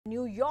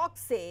New York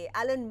से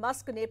Elon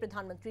Musk ने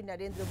प्रधानमंत्री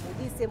नरेंद्र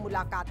मोदी से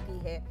मुलाकात की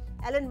है।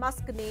 एलन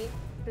मस्क ने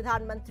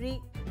प्रधानमंत्री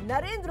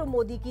नरेंद्र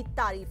मोदी की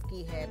तारीफ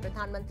की है।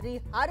 प्रधानमंत्री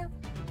हर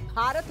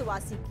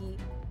भारतवासी की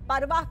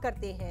परवाह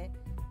करते हैं,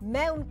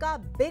 मैं उनका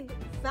बिग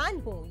फैन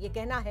हूं, ये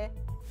कहना है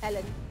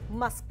एलन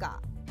मस्क का।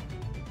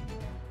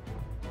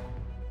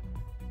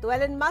 तो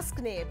एलन मस्क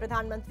ने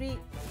प्रधानमंत्री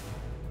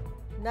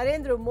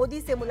नरेंद्र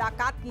मोदी से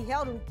मुलाकात की है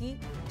और उनकी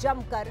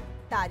जमकर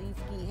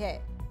तारीफ की है।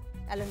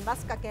 एलन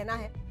मस्क का कहना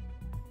है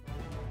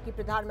कि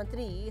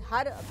प्रधानमंत्री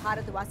हर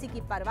भारतवासी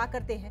की परवाह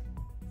करते हैं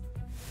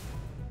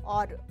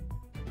और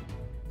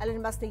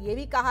एलन मस्क ने यह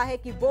भी कहा है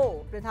कि वो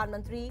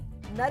प्रधानमंत्री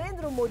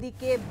नरेंद्र मोदी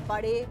के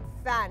बड़े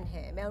फैन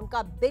हैं, मैं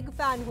उनका बिग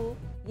फैन हूं,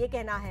 ये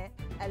कहना है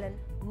एलन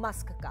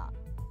मस्क का।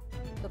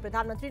 तो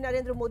प्रधानमंत्री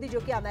नरेंद्र मोदी जो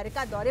कि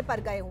अमेरिका दौरे पर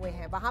गए हुए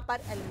हैं, वहां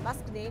पर एलन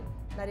मस्क ने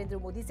नरेंद्र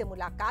मोदी से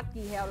मुलाकात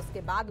की है और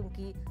उसके बाद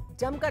उनकी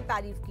जमकर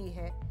तारीफ की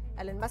है।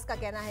 एलन मस्क का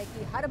कहना है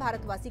कि हर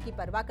भारतवासी की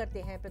परवाह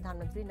करते हैं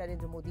प्रधानमंत्री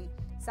नरेंद्र मोदी।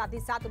 साथ ही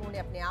साथ उन्होंने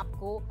अपने आप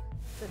को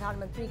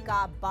प्रधानमंत्री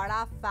का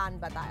बड़ा फैन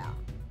बताया।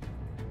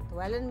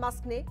 तो एलन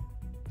मस्क ने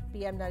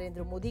पीएम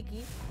नरेंद्र मोदी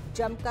की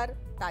जमकर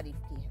तारीफ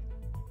की है।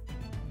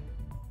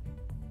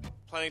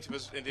 Planning to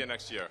visit India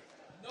next year.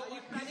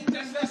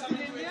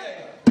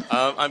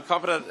 I'm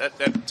confident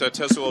that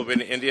Tesla will be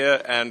in India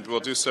and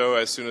will do so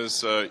as soon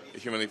as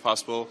humanly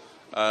possible.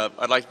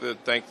 I'd like to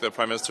thank the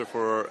Prime Minister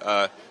for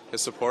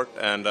his support,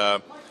 and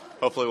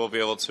hopefully we'll be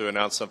able to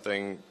announce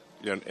something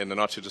in the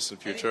not-too-distant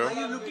future. Are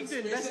you looking to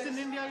invest in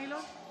India,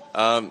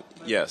 Elon?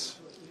 Yes.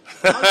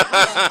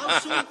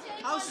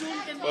 How soon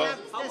can we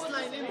have Tesla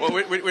in India? Well,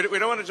 we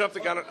don't want to jump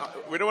the gun.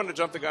 We don't want to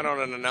jump the gun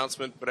on an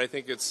announcement, but I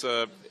think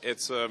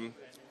it's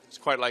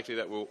quite likely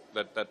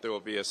that there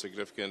will be a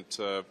significant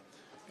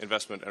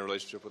investment and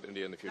relationship with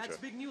India in the future.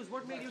 That's big news.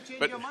 What made you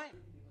change your mind?